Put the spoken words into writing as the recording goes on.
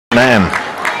Vietnam.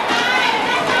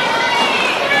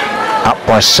 Up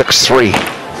by 6-3.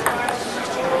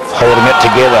 Holding it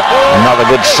together. Another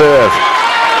good serve.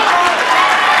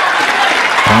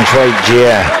 Pang Shui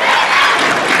Jia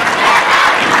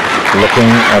looking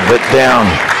a bit down.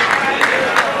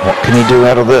 What can he do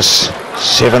out of this?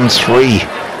 7-3.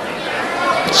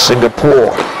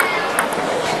 Singapore.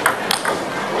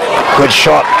 Good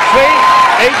shot.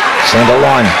 Centre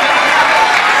line.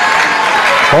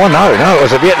 Oh no, it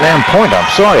was a Vietnam point. I'm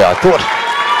sorry, I thought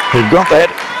he'd got that.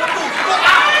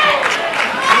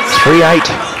 3-8.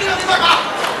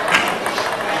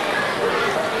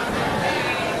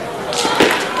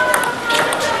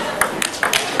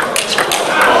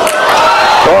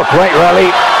 Oh, great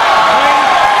rally.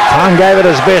 Tang gave it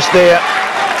his best there.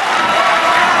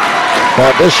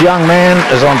 But this young man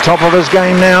is on top of his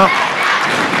game now.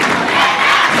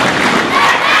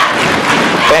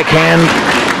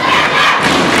 Backhand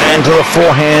and to the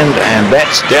forehand, and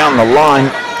that's down the line.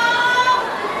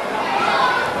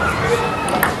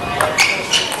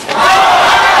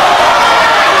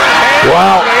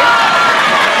 Wow.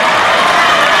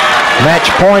 Match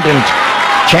point and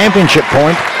championship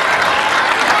point.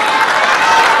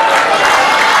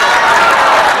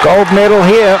 Gold medal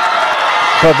here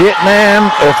for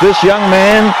Vietnam if this young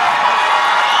man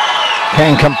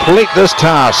can complete this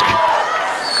task.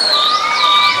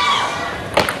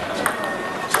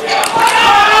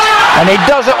 And he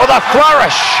does it with a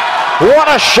flourish. What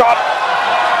a shot.